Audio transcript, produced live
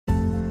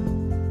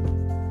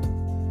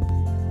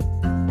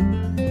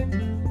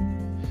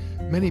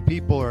Many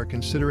people are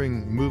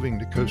considering moving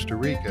to Costa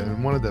Rica,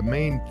 and one of the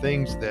main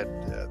things that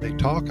they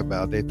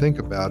think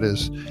about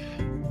is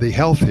the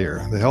health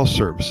here, the health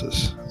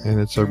services. And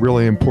it's a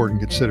really important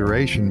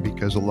consideration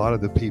because a lot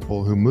of the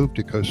people who move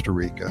to Costa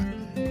Rica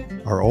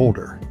are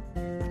older.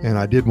 And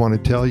I did want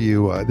to tell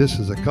you, this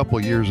is a couple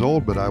years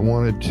old, but I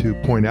wanted to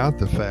point out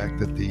the fact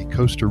that the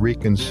Costa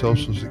Rican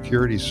Social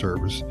Security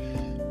Service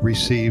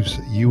receives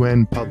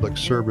UN Public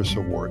Service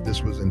Award.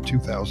 This was in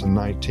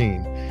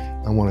 2019.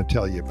 I want to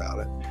tell you about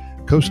it.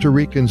 Costa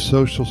Rican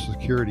Social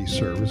Security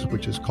Service,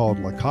 which is called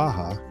La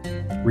Caja,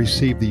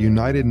 received the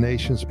United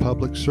Nations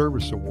Public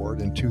Service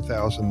Award in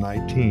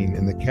 2019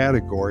 in the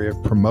category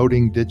of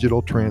promoting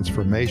digital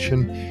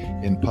transformation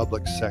in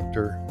public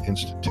sector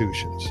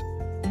institutions.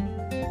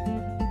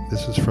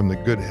 This is from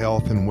the Good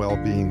Health and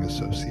Well-Being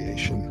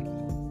Association.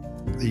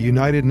 The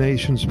United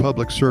Nations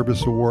Public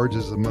Service Awards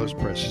is the most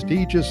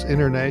prestigious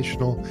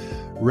international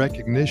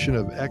recognition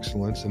of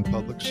excellence in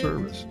public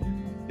service.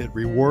 It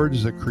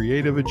rewards the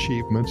creative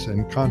achievements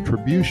and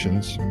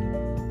contributions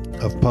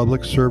of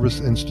public service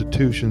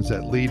institutions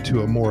that lead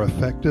to a more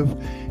effective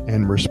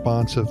and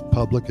responsive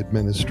public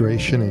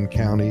administration in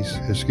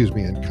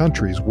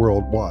countries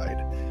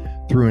worldwide.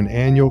 Through an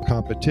annual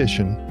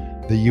competition,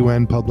 the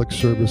UN Public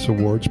Service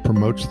Awards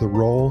promotes the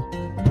role,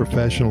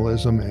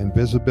 professionalism, and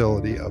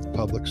visibility of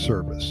public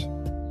service.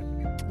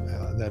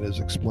 That is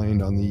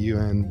explained on the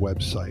UN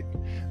website.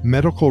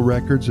 Medical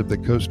records of the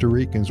Costa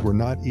Ricans were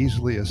not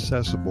easily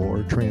accessible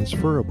or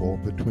transferable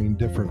between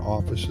different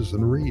offices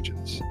and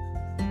regions.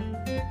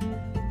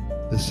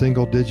 The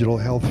single digital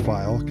health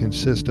file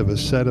consists of a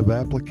set of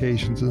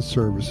applications and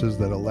services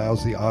that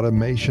allows the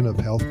automation of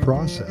health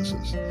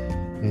processes.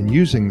 And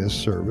using this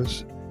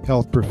service,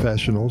 health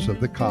professionals of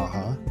the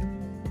Caja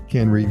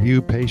can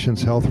review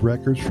patients' health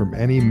records from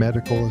any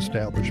medical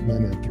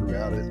establishment and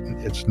throughout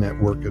its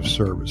network of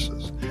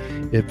services.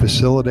 It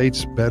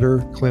facilitates better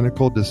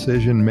clinical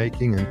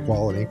decision-making and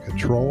quality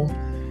control,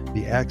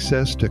 the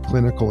access to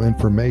clinical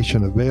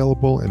information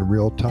available in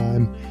real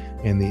time,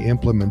 and the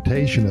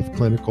implementation of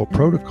clinical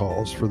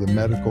protocols for the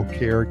medical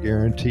care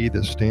guarantee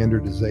the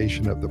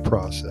standardization of the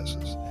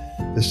processes.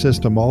 The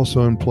system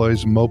also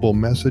employs mobile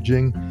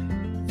messaging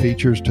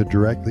features to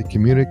directly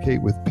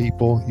communicate with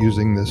people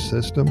using this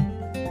system.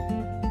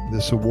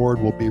 This award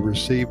will be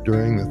received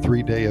during the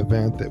 3-day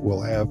event that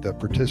will have the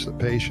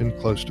participation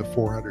close to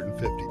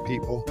 450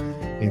 people,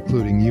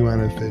 including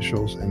UN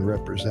officials and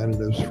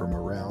representatives from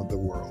around the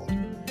world.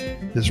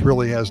 This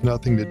really has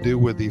nothing to do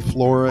with the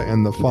flora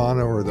and the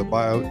fauna or the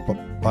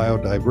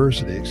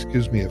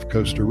biodiversity, of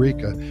Costa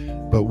Rica,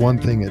 but one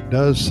thing it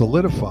does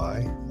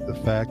solidify the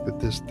fact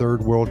that this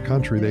third world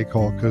country they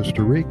call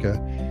Costa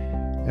Rica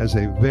has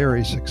a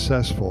very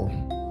successful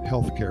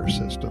healthcare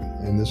system,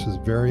 and this is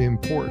very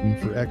important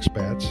for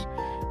expats,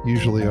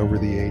 usually over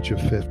the age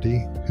of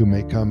 50, who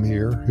may come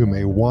here, who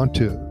may want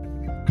to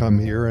come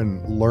here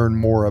and learn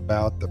more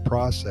about the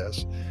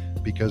process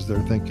because they're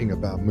thinking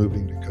about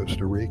moving to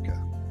Costa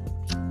Rica.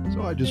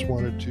 So I just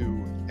wanted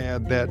to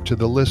add that to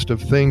the list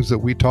of things that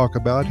we talk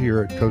about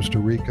here at Costa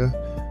Rica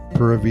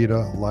Pura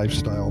Vida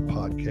Lifestyle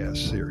Podcast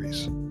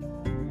Series.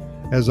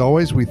 As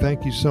always, we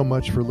thank you so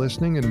much for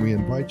listening, and we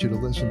invite you to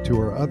listen to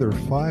our other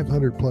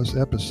 500 plus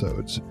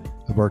episodes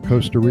of our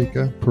Costa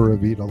Rica Pura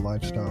Vida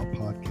Lifestyle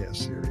Podcast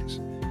Series.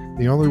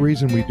 The only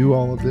reason we do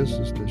all of this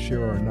is to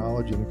share our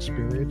knowledge and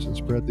experience and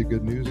spread the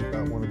good news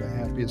about one of the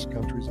happiest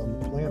countries on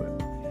the planet.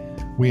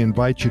 We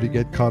invite you to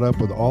get caught up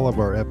with all of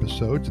our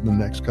episodes in the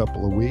next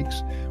couple of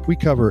weeks. We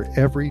cover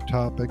every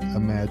topic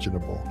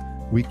imaginable.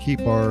 We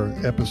keep our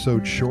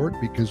episodes short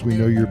because we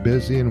know you're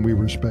busy and we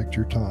respect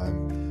your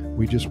time.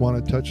 We just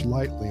want to touch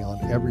lightly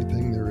on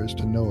everything there is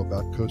to know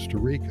about Costa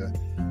Rica.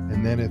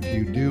 And then if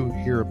you do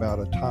hear about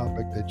a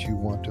topic that you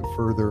want to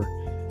further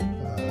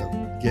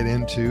get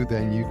into,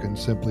 then you can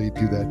simply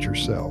do that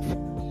yourself.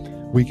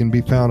 We can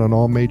be found on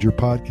all major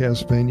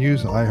podcast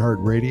venues,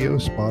 iHeartRadio,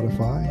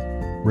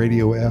 Spotify,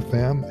 Radio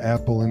FM,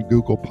 Apple and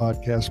Google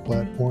podcast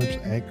platforms,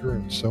 Anchor,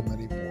 and so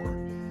many more.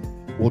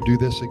 We'll do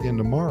this again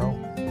tomorrow.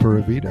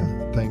 Pura Vida,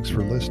 thanks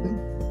for listening.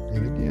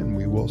 And again,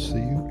 we will see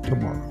you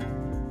tomorrow.